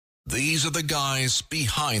These are the guys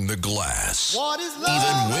behind the glass. What is love?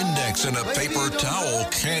 Even Windex and a paper towel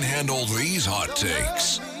can't handle these hot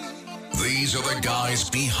takes. These are the guys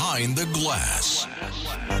behind the glass.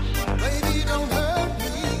 Baby, don't hurt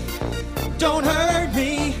me. Don't hurt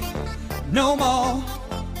me no more.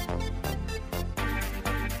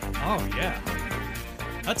 Oh, yeah.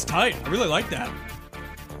 That's tight. I really like that.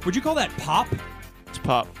 Would you call that pop? It's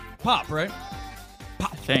Pop. Pop, right? I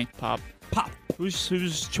think Pop. Pop.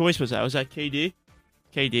 Whose choice was that? Was that KD?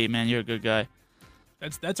 KD, man, you're a good guy.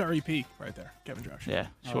 That's our EP right there, Kevin Josh. Yeah,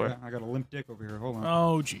 sure. I got a limp dick over here. Hold on.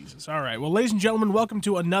 Oh, Jesus. All right. Well, ladies and gentlemen, welcome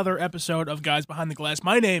to another episode of Guys Behind the Glass.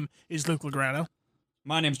 My name is Luke Lagrano.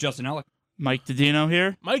 My name's Justin Ellick. Mike Didino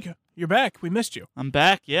here. Mike, you're back. We missed you. I'm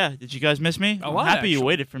back. Yeah. Did you guys miss me? A lot, I'm happy you actually.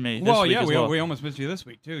 waited for me. This Well, week yeah, as we almost missed you this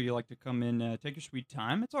week, too. You like to come in, take your sweet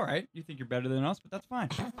time. It's all right. You think you're better than us, but that's fine.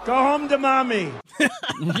 Go home to mommy.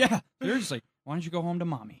 Yeah, seriously. Why don't you go home to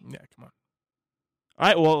mommy? Yeah, come on. All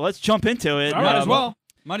right, well, let's jump into it. All Might right, as well.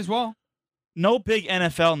 Might as well. No big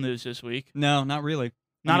NFL news this week. No, not really.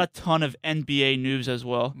 Not a ton of NBA news as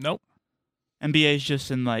well. Nope. NBA is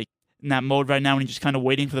just in that mode right now when you're just kind of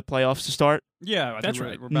waiting for the playoffs to start. Yeah, I That's think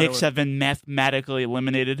right. We're Knicks have been mathematically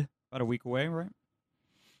eliminated. about a week away, right?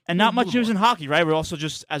 And not much news in hockey, right? We're also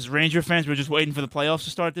just, as Ranger fans, we're just waiting for the playoffs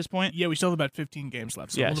to start at this point. Yeah, we still have about 15 games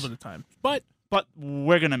left, so Yes. a little bit of time. But But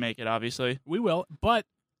we're going to make it, obviously. we will. But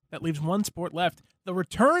that leaves one sport left. The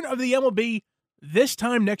return of the MLB this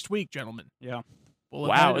time next week, gentlemen. Yeah. We'll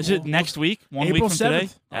Is it next week? 1 April week from today?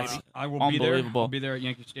 7th. That's I will be there. unbelievable. I'll be there at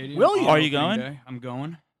Yankee Stadium. Will you? on Are you opening going? day. I'm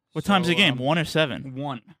going. What time's the game? So, 1 or 7?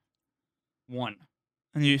 1.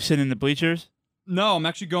 And you sit in the bleachers? No, I'm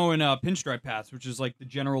actually going Pinstripe Pass, which is like the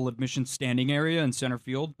general admission standing area in center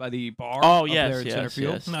field by the bar. Oh, up yes, there in center yes,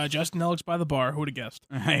 field. yes. No, Justin Ellick's by the bar. Who would have guessed?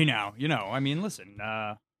 Hey, now, I mean, listen,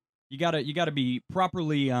 you gotta be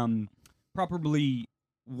properly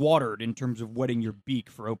watered in terms of wetting your beak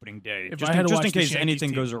for opening day, If just I had to in watch case this Yankees anything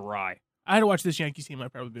team- goes awry. I had to watch this Yankees team.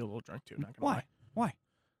 I'd probably be a little drunk, too. Not gonna Why?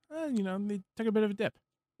 lie. They took a bit of a dip.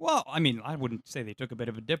 Well, I mean, I wouldn't say they took a bit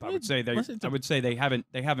of a dip. I would say they haven't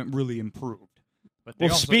really improved. But they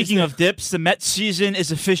Well, also, speaking of dips, the Mets season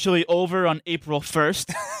is officially over on April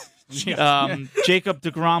 1st. Jacob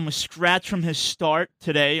deGrom was scratched from his start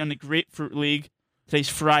today on the Grapefruit League. Today's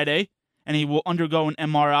Friday, and he will undergo an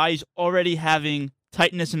MRI. He's already having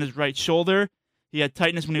tightness in his right shoulder. He had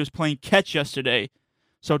tightness when he was playing catch yesterday.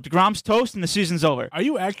 So DeGrom's toast, and the season's over. Are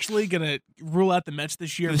you actually going to rule out the Mets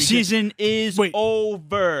this year? The season is Wait.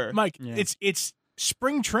 over. Mike, Yeah. it's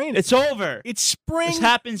spring training. It's over. It's spring. This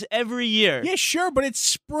happens every year. Yeah, sure, but it's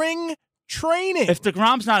spring training. If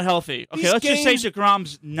DeGrom's not healthy, okay, These let's just say games-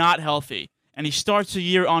 DeGrom's not healthy, and he starts a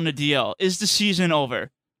year on the DL. Is the season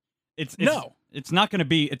over? No. It's not going to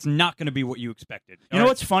be. It's not going to be what you expected. You know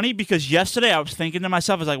what's funny? Because yesterday I was thinking to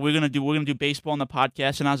myself, I was like, we're gonna do baseball on the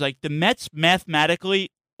podcast, and I was like, the Mets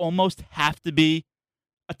mathematically almost have to be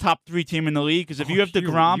a top 3 team in the league, because if you have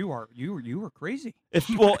DeGrom, you are crazy.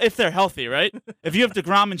 if they're healthy, right? If you have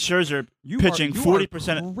DeGrom and Scherzer pitching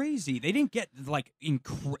 40%, crazy. They didn't get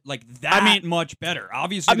that much better.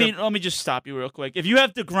 Obviously, let me just stop you real quick. If you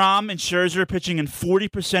have DeGrom and Scherzer pitching in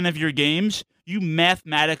 40% of your games, you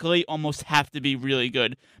mathematically almost have to be really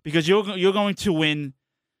good, because you're going to win.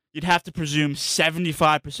 You'd have to presume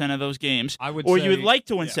 75% of those games, you would like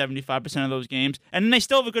to win 75% of those games, and then they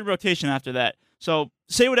still have a good rotation after that. So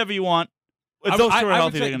say whatever you want. If those two are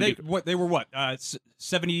healthy, they're going to be. They were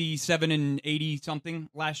 77 and 80 something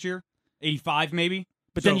last year, 85 maybe.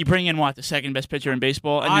 But then you bring in the second best pitcher in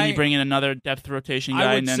baseball, and then you bring in another depth rotation guy.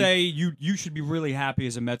 I would and then, say you should be really happy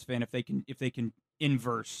as a Mets fan if they can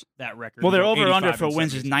inverse that record. well, their and go over-under 85 for and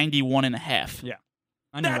wins is 70. 91.5. Yeah,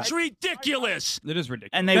 I know That's that. ridiculous. It is ridiculous.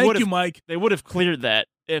 And they Thank would you, have Mike. they would have cleared that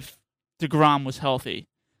if DeGrom was healthy.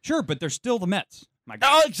 Sure, but they're still the Mets. My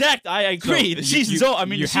God. Oh, exact. I agree. So the season's over. I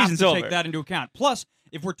mean, you the season's have to over. take that into account. Plus,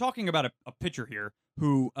 if we're talking about a pitcher here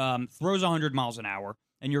who throws 100 miles an hour,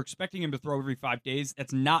 and you're expecting him to throw every 5 days,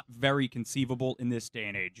 that's not very conceivable in this day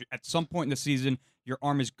and age. At some point in the season, your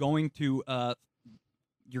arm is going to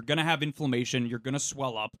you're going to have inflammation, you're going to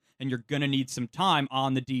swell up, and you're going to need some time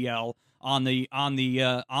on the DL, on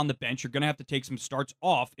the bench. You're going to have to take some starts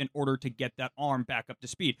off in order to get that arm back up to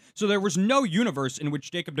speed. So there was no universe in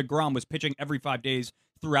which Jacob deGrom was pitching every 5 days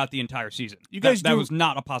throughout the entire season. That was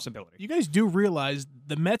not a possibility. You guys do realize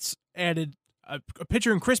the Mets added a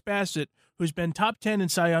pitcher in Chris Bassett, who's been top 10 in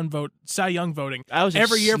Cy Young voting That was a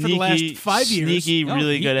every year for the last 5 years. Sneaky,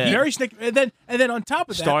 really good at Very sneaky. And then on top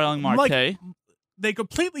of that, Starling Marte. they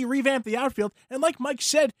completely revamped the outfield. And like Mike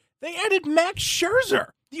said, they added Max Scherzer.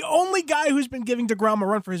 The only guy who's been giving DeGrom a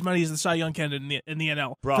run for his money is the Cy Young candidate in the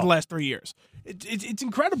NL for the last 3 years. It's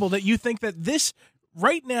incredible that you think that this,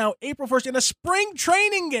 right now, April 1st, in a spring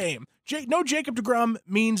training game, no Jacob DeGrom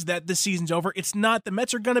means that the season's over. It's not. The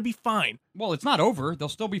Mets are going to be fine. Well, it's not over. They'll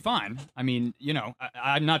still be fine. I mean,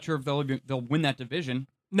 I'm not sure if they'll win that division.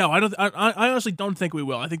 No, I don't. I honestly don't think we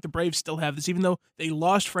will. I think the Braves still have this, even though they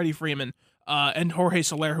lost Freddie Freeman and Jorge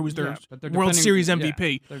Soler, who was their World Series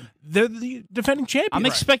MVP. They're the defending champion. I'm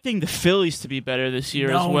expecting the Phillies to be better this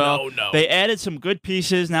year as well. No. They added some good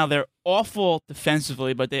pieces. Now they're awful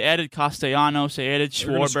defensively, but they added Castellanos, they added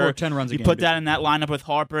Schwarber. Score 10 runs a you game, put that in that lineup with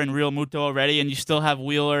Harper and Real Muto already, and you still have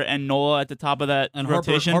Wheeler and Nola at the top of that and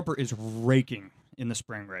rotation. Harper is raking in the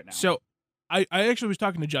spring right now. So I actually was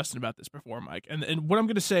talking to Justin about this before, Mike, and what I'm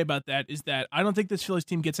going to say about that is that I don't think this Phillies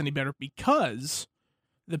team gets any better because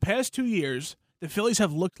the past 2 years, the Phillies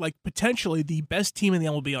have looked like potentially the best team in the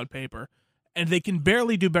MLB on paper, and they can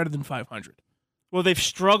barely do better than 500. Well, they've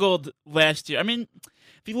struggled last year. I mean,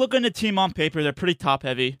 if you look at the team on paper, they're pretty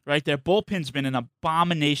top-heavy, right? Their bullpen's been an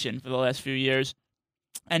abomination for the last few years.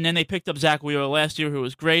 And then they picked up Zach Wheeler last year, who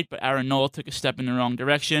was great, but Aaron Nola took a step in the wrong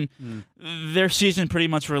direction. Their season pretty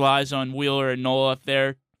much relies on Wheeler and Nola. If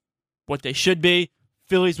they're what they should be,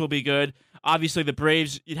 Phillies will be good. Obviously, the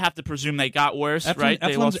Braves, you'd have to presume they got worse, right?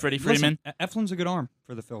 They lost Freddie Freeman. Eflin's a good arm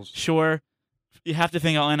for the Phils. Sure. You have to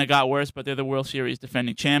think Atlanta got worse, but they're the World Series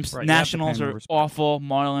defending champs. Right, Nationals are awful.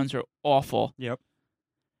 Marlins are awful. Yep.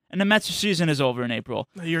 And the Mets season is over in April.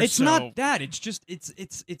 It's not that. It's just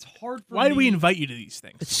it's hard for me. Why do we invite you to these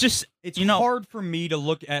things? It's just it's hard for me to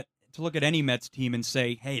look at any Mets team and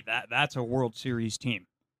say, hey, that's a World Series team.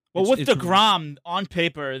 Well, with DeGrom on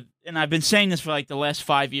paper, and I've been saying this for like the last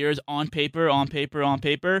 5 years, on paper,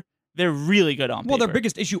 they're really good on paper. Well, their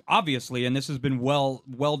biggest issue, obviously, and this has been well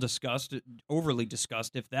discussed, overly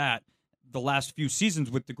discussed, if that, the last few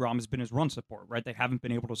seasons with DeGrom has been his run support, right? They haven't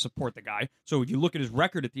been able to support the guy. So if you look at his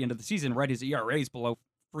record at the end of the season, right, his ERA is below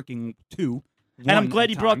freaking 2. And I'm glad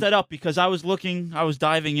you brought that up because I was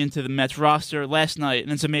diving into the Mets roster last night,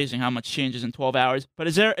 and it's amazing how much changes in 12 hours. But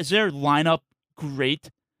is their lineup great?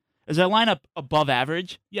 Is their lineup above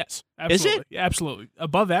average? Yes. Absolutely. Is it? Yeah, absolutely.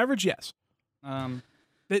 Above average, yes.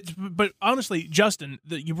 But honestly, Justin,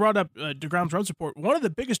 you brought up DeGrom's run support. One of the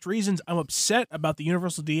biggest reasons I'm upset about the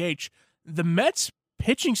universal DH, the Mets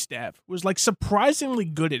pitching staff was like surprisingly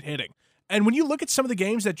good at hitting. And when you look at some of the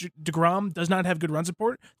games that DeGrom does not have good run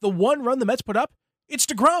support, the one run the Mets put up, it's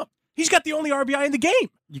DeGrom. He's got the only RBI in the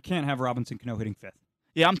game. You can't have Robinson Cano hitting 5th.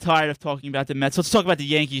 Yeah, I'm tired of talking about the Mets. Let's talk about the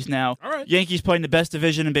Yankees now. All right. Yankees playing the best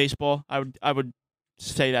division in baseball. I would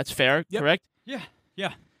say that's fair, correct? Yeah.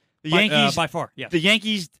 The Yankees by far, yes. The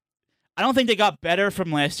Yankees, I don't think they got better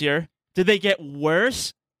from last year. Did they get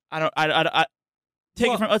worse? Let's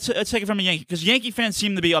take it from a Yankee, because Yankee fans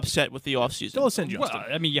seem to be upset with the offseason. Still a sin, Justin.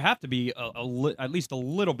 Well, I mean, you have to be at least a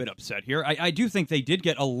little bit upset here. I do think they did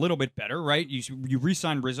get a little bit better, right? You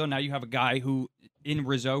re-signed Rizzo. Now you have a guy who's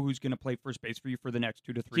going to play first base for you for the next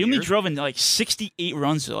 2 to 3 years. He only drove in like 68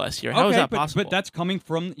 runs last year. How is that possible? But that's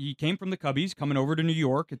he came from the Cubbies, coming over to New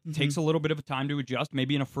York. It takes a little bit of a time to adjust.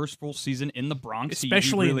 Maybe in a first full season in the Bronx,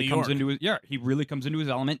 especially he really in New York. He really comes into his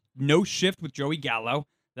element. No shift with Joey Gallo.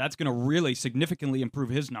 That's going to really significantly improve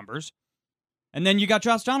his numbers. And then you got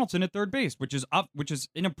Josh Donaldson at third base, which is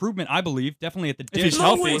an improvement, I believe, definitely at the dish. If he's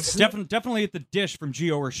healthy. Definitely at the dish from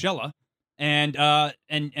Gio Urshela.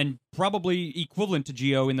 And probably equivalent to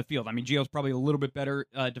Gio in the field. I mean, Gio's probably a little bit better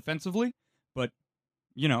defensively, but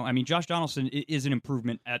Josh Donaldson is an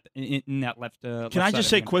improvement in that left. Can I just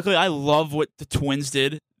say quickly? I love what the Twins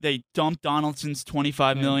did. They dumped Donaldson's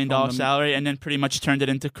 $25 million salary and then pretty much turned it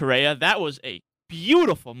into Correa. That was a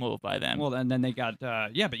beautiful move by them. Well, and then they got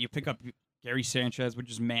but you pick up Gary Sanchez,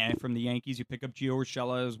 which is from the Yankees. You pick up Gio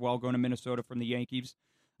Urshela as well, going to Minnesota from the Yankees.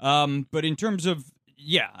 But in terms of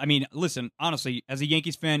listen, honestly, as a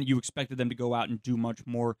Yankees fan, you expected them to go out and do much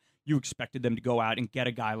more. You expected them to go out and get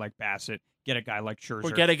a guy like Bassett, get a guy like Scherzer,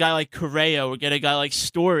 or get a guy like Correa, or get a guy like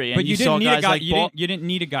Story. And but you didn't need a guy. Like you didn't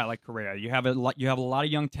need a guy like Correa. You have a lot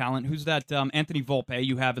of young talent. Who's that? Anthony Volpe.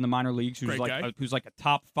 You have in the minor leagues, who's like a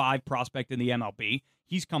top 5 prospect in the MLB.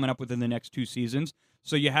 He's coming up within the next 2 seasons.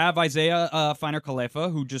 So you have Isaiah Finer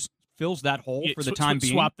Kalefa, who just fills that hole for the time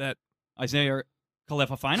being. Swap that. Isaiah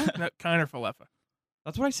Kalefa Finer. Kiner Falefa.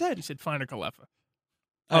 That's what I said. You said Finer Kalefa.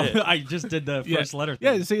 Oh, I just did the first letter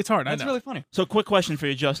thing. Yeah, see, it's hard. That's really funny. So, quick question for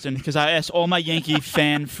you, Justin, because I asked all my Yankee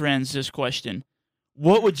fan friends this question.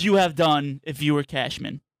 What would you have done if you were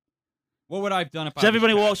Cashman? What would I have done if I was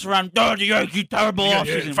everybody walks around, the Yankee terrible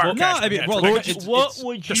offseason. What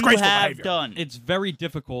would you have done? It's very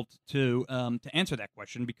difficult to answer that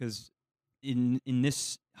question because in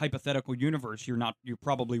this hypothetical universe, you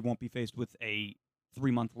probably won't be faced with a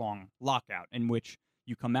 3-month-long lockout in which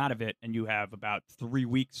you come out of it and you have about 4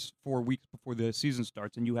 weeks before the season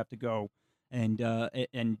starts, and you have to go and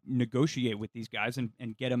negotiate with these guys and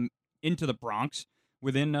get them into the Bronx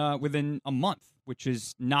within a month, which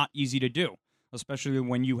is not easy to do, especially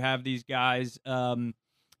when you have these guys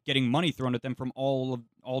getting money thrown at them from all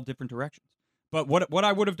different directions. But what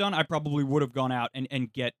I would have done, I probably would have gone out and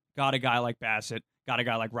got a guy like Bassett, got a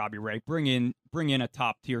guy like Robbie Ray, bring in a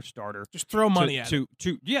top tier starter. Just throw money at him.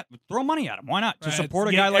 Throw money at him. Why not? To Right, support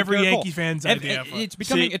a get guy like every Garrett Yankee Cole. fan's idea. It's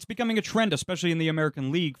becoming a trend, especially in the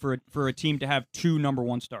American League, for a team to have 2 number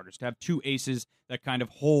 1 starters, to have 2 aces that kind of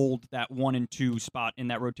hold that 1 and 2 spot in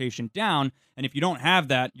that rotation down. And if you don't have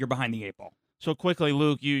that, you're behind the 8 ball. So quickly,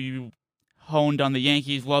 Luke, you honed on the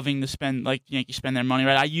Yankees, loving to spend their money,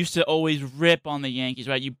 right? I used to always rip on the Yankees,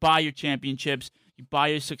 right? You buy your championships, you buy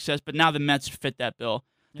your success, but now the Mets fit that bill.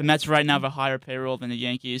 The Mets right now have a higher payroll than the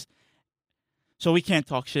Yankees. So we can't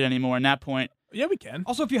talk shit anymore at that point. Yeah, we can.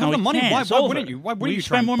 Also, if you have the money, why wouldn't you? Why wouldn't you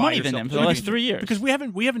spend more money than them them for the last 3 years? Because we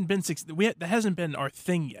haven't been that hasn't been our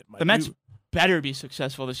thing yet, Mike. The Mets better be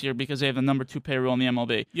successful this year because they have the number 2 payroll in the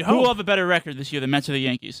MLB. You Who will hope. have a better record this year, the Mets or the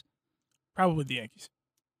Yankees? Probably the Yankees.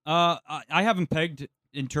 I haven't pegged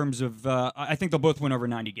in terms of. I think they'll both win over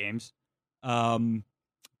 90 games,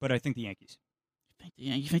 but I think the Yankees.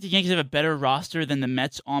 You think the Yankees have a better roster than the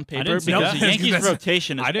Mets on paper? didn't say Because that. the Yankees' That's-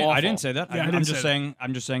 rotation is awful. I didn't say that. Yeah, I I'm didn't just say saying.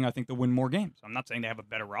 I'm just saying. I think they'll win more games. I'm not saying they have a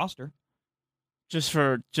better roster. Just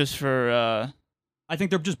for. I think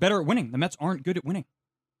they're just better at winning. The Mets aren't good at winning.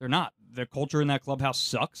 They're not. Their culture in that clubhouse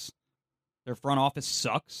sucks. Their front office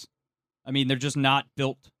sucks. I mean, they're just not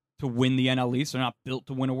built to win the NL East. They're not built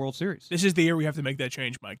to win a World Series. This is the year we have to make that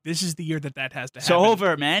change, Mike. This is the year that has to happen. It's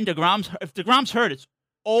over, man. If DeGrom's hurt, it's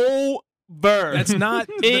over. That's not.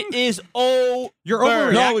 It is over. You're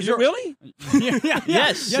overreacting. No, is it really? Yes,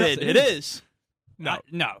 Yes, Sid, it is. No.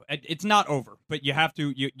 It's not over. But you have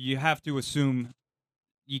to you have to assume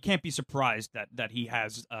you can't be surprised that he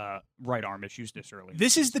has right arm issues this early.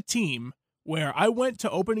 This is the team where I went to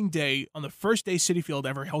opening day on the first day Citi Field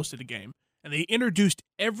ever hosted a game, and they introduced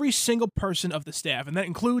every single person of the staff, and that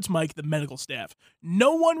includes, Mike, the medical staff.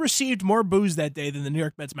 No one received more booze that day than the New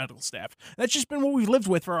York Mets medical staff. That's just been what we've lived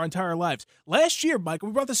with for our entire lives. Last year, Mike, we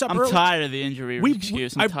brought this up I'm earlier. tired of the injury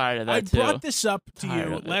excuse. I'm tired of that, too. I brought this up to Tired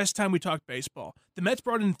you of it. last time we talked baseball. The Mets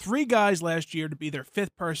brought in 3 guys last year to be their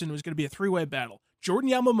 5th person. It was going to be a 3-way battle. Jordan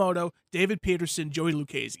Yamamoto, David Peterson, Joey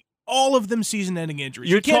Lucchesi. All of them season-ending injuries.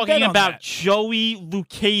 You're You can't bet talking on about that. Joey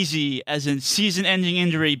Lucchesi as in season-ending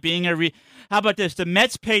injury being How about this? The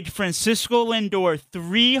Mets paid Francisco Lindor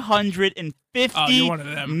you're one of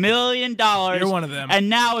them. $350 million. You're one of them. And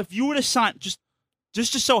now, if you were to sign, just to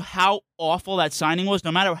show how awful that signing was,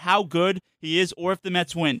 no matter how good he is, or if the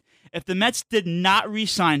Mets win, if the Mets did not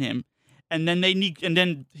re-sign him, and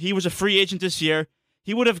then he was a free agent this year,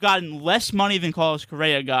 he would have gotten less money than Carlos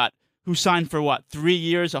Correa got, who signed for what, 3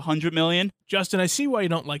 years, $100 million? Justin, I see why you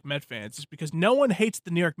don't like Met fans. It's because no one hates the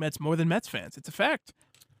New York Mets more than Mets fans. It's a fact.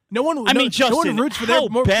 No one. Justin, no one roots for how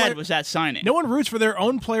their bad was that signing? No one roots for their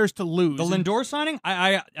own players to lose. The Lindor signing,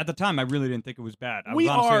 I at the time I really didn't think it was bad. I was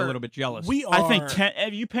honestly a little bit jealous. I think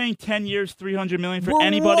if you paying 10 years, $300 million for we're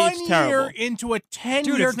anybody, it's 1 terrible. year into a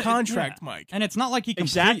 10-year contract, yeah. Mike. And it's not like he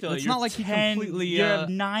Exactly. It's not like he completely. You have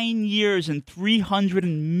 9 years and $300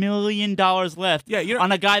 million left. Yeah,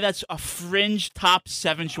 on a guy that's a fringe top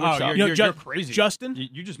 7 shortstop. You're crazy, Justin.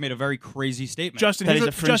 You just made a very crazy statement. Justin, that here's he's a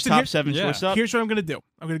what- fringe Justin, top here- 7 Yeah. shortstop. Here's what I'm going to do.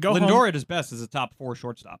 I'm going to go Lindor home. at his best is a top 4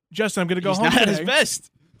 shortstop. Justin, I'm going to go He's home not at today. his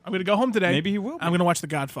best. I'm going to go home today. Maybe he will be. I'm going to watch The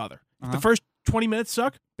Godfather. If Uh-huh. the first 20 minutes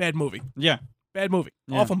suck, bad movie. Yeah. Bad movie.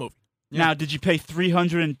 Yeah. Awful movie. Yeah. Now, did you pay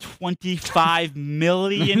 $325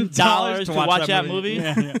 million to watch that movie?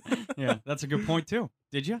 Yeah, that's a good point too.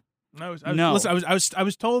 Did you? No. Listen, I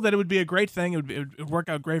was told that it would be a great thing. It would work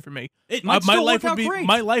out great for me. It might my still life work would out be great.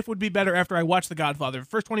 my life would be better after I watched The Godfather. The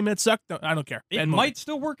first 20 minutes sucked. I don't care. It Bad movie. might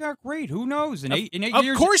still work out great. Who knows? In 8 Of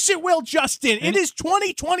years. course it will, Justin. It And- is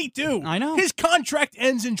 2022. I know. His contract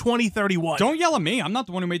ends in 2031. Don't yell at me. I'm not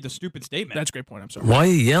the one who made the stupid statement. That's a great point. I'm sorry. Why are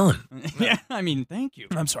you yelling? Yeah, I mean, thank you.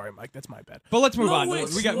 I'm sorry, Mike. That's my bad. But let's move on.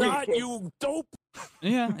 you dope.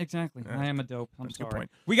 Yeah, exactly. I am a dope. I'm That's a good sorry.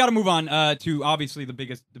 point. We got to move on to obviously the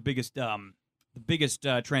biggest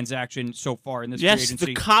transaction so far in this free Yes, agency.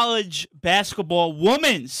 the college basketball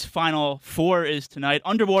women's Final Four is tonight.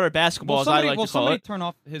 Underwater basketball, Will as I somebody, like will to call somebody it. turn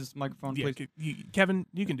off his microphone, Yeah, please? Kevin,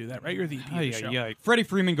 you can do that, right? You're the EP of the show. Freddie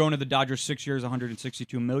Freeman going to the Dodgers 6 years,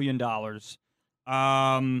 $162 million.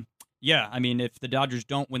 Yeah, I mean, if the Dodgers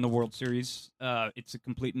don't win the World Series, it's a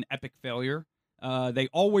complete and epic failure. They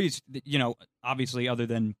always, obviously, other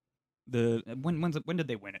than when did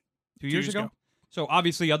they win it? 2 years ago? So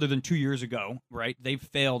obviously, other than 2 years ago, right? They've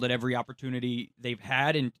failed at every opportunity they've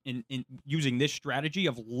had in using this strategy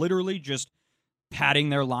of literally just padding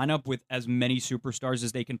their lineup with as many superstars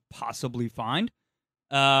as they can possibly find.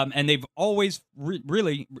 And they've always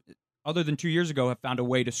really, other than 2 years ago, have found a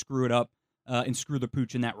way to screw it up and screw the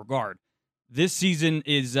pooch in that regard. This season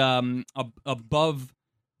is above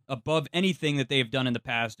anything that they have done in the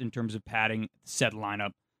past in terms of padding said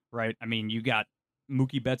lineup, right? I mean, you got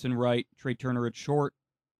Mookie Betts in right, Trey Turner at short,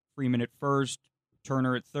 Freeman at first,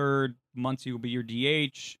 Turner at third, Muncy will be your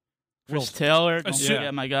DH. Chris Taylor.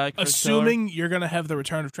 Yeah, my guy. Chris Assuming you're going to have the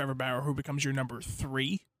return of Trevor Bauer, who becomes your number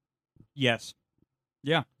 3. Yes.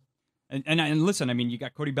 Yeah. And listen, I mean, you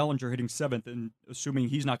got Cody Bellinger hitting 7th, and assuming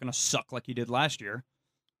he's not going to suck like he did last year,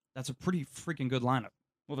 that's a pretty freaking good lineup.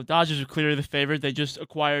 Well, the Dodgers are clearly the favorite. They just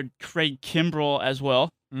acquired Craig Kimbrell as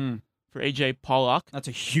well for A.J. Pollock. That's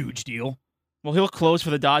a huge deal. Well, he'll close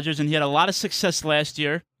for the Dodgers, and he had a lot of success last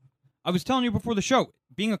year. I was telling you before the show,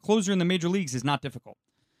 being a closer in the major leagues is not difficult.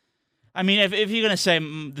 I mean, if you're going to say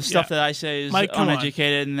the stuff that I say is Mike,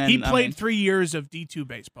 uneducated, and then he played 3 years of D2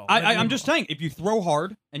 baseball. I'm just saying, if you throw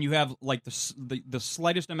hard and you have like the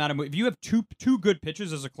slightest amount of, if you have two good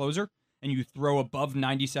pitches as a closer and you throw above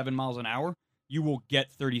 97 miles an hour, you will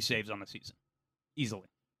get 30 saves on the season easily,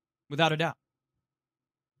 without a doubt.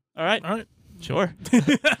 All right. Sure.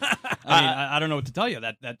 I mean, I don't know what to tell you.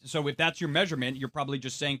 So if that's your measurement, you're probably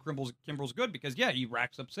just saying Kimbrell's good because he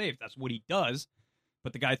racks up saves. That's what he does.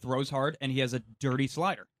 But the guy throws hard and he has a dirty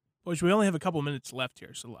slider. Which we only have a couple minutes left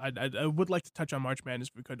here, so I would like to touch on March Madness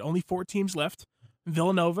if we could. Only 4 teams left: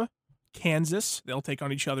 Villanova, Kansas. They'll take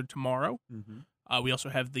on each other tomorrow. Mm-hmm. We also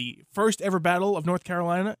have the first ever battle of North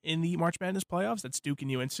Carolina in the March Madness playoffs. That's Duke and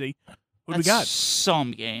UNC. What do we got?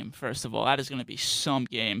 Some game. First of all, that is going to be some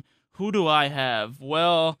game. Who do I have?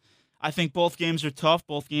 Well, I think both games are tough.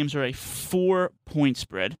 Both games are a 4-point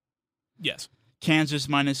spread. Yes. Kansas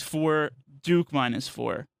 -4, Duke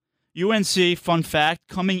 -4. UNC, fun fact,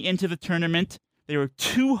 coming into the tournament, they were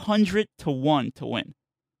 200-1 to win.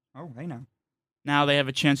 Oh, hey now. Now they have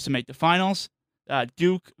a chance to make the finals.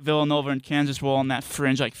 Duke, Villanova, and Kansas were all on that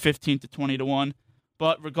fringe, like 15-20-1.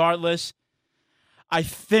 But regardless, I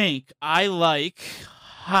think I like,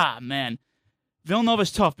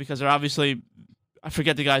 Villanova's tough because they're obviously, I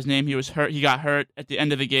forget the guy's name. He was hurt. He got hurt at the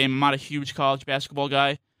end of the game. I'm not a huge college basketball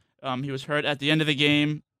guy. He was hurt at the end of the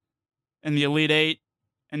game in the Elite Eight,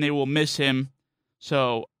 and they will miss him.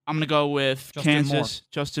 So I'm going to go with Kansas.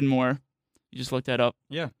 Justin Moore. You just looked that up.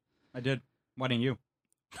 Yeah, I did. Why didn't you?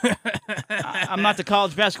 I'm not the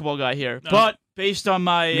college basketball guy here, but based on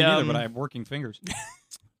my... Me neither, but I have working fingers.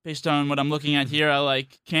 Based on what I'm looking at here, I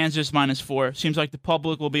like Kansas -4. Seems like the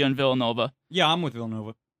public will be on Villanova. Yeah, I'm with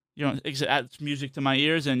Villanova. You know, it's music to my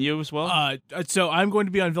ears, and you as well? So I'm going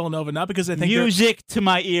to be on Villanova, not because I think music to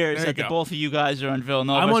my ears There that you the go. both of you guys are on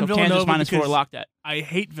Villanova. I'm on so Villanova Kansas -4, because lock that. I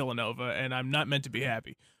hate Villanova, and I'm not meant to be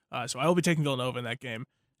happy. So I will be taking Villanova in that game.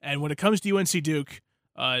 And when it comes to UNC Duke,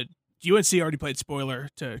 UNC already played spoiler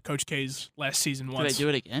to Coach K's last season once. Did they do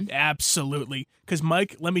it again? Absolutely. Because,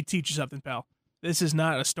 Mike, let me teach you something, pal. This is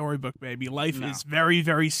not a storybook, baby. Life is very,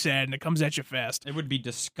 very sad, and it comes at you fast. It would be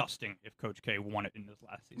disgusting if Coach K won it in this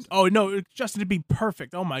last season. Oh, no, Justin, it'd be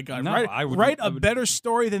perfect. Oh, my God. No, write a better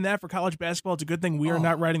story than that for college basketball. It's a good thing we are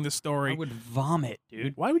not writing the story. I would vomit,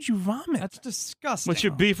 dude. Why would you vomit? That's disgusting. What's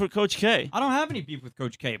your beef with Coach K? I don't have any beef with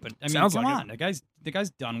Coach K, but I mean, Sounds come like on. The guy's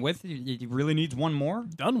done with. He really needs one more.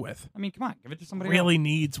 Done with. I mean, come on. Give it to somebody Really else.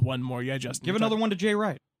 needs one more. Yeah, Justin. Give another one to Jay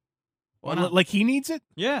Wright. Like he needs it?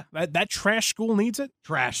 Yeah. That trash school needs it?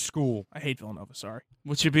 Trash school. I hate Villanova, sorry.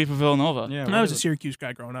 What's your beef with Villanova? Yeah. I was a Syracuse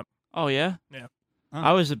guy growing up. Oh, yeah? Yeah. Huh.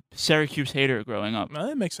 I was a Syracuse hater growing up.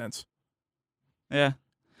 That makes sense. Yeah.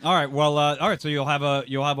 All right. Well, all right. So you'll have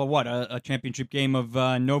a what? A championship game of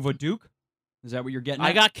Nova Duke? Is that what you're getting at?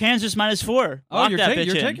 I got Kansas -4. Oh, Lock you're that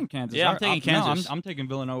bitch in. taking Kansas. Yeah, All I'm right, taking Kansas. No, I'm taking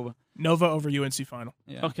Villanova. Nova over UNC final.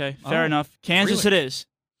 Yeah. Okay, fair Oh, enough. Kansas really? it is.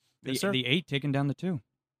 The, Yes, sir. the 8 taking down the 2.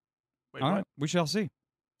 Wait, All what? right. We shall see.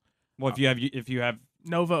 Well, if you have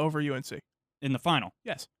Nova over UNC. in the final,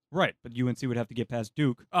 Yes. right? But UNC would have to get past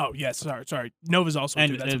Duke, Oh, yes. Sorry. Nova's also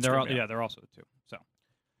and two. That's what's they're screwing me up. they're also 2. So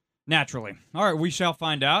naturally, all right. We shall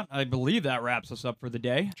find out. I believe that wraps us up for the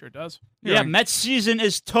day. Sure does. Here, Yeah, I- Mets season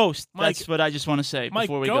is toast. Mike- That's what I just want to say Mike,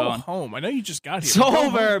 before we go go on. home. I know you just got here. It's Go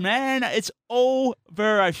over, home. man. It's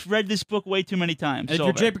over. I've read this book way too many times. If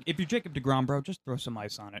It's you're, over. if you're Jacob DeGrom, bro, just throw some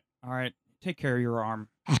ice on it. All right, take care of your arm.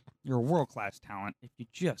 You're a world class talent. If you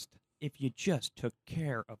just if you just took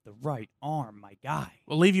care of the right arm, my guy.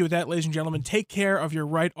 We'll leave you with that, ladies and gentlemen. Take care of your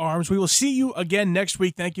right arms. We will see you again next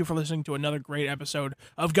week. Thank you for listening to another great episode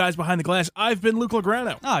of Guys Behind the Glass. I've been Luke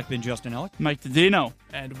Lograno. I've been Justin Ellick. Mike Didino.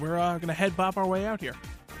 And we're going to head bop our way out here.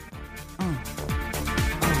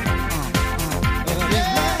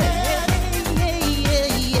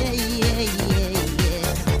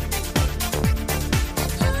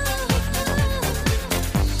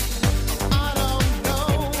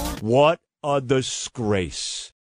 What a disgrace.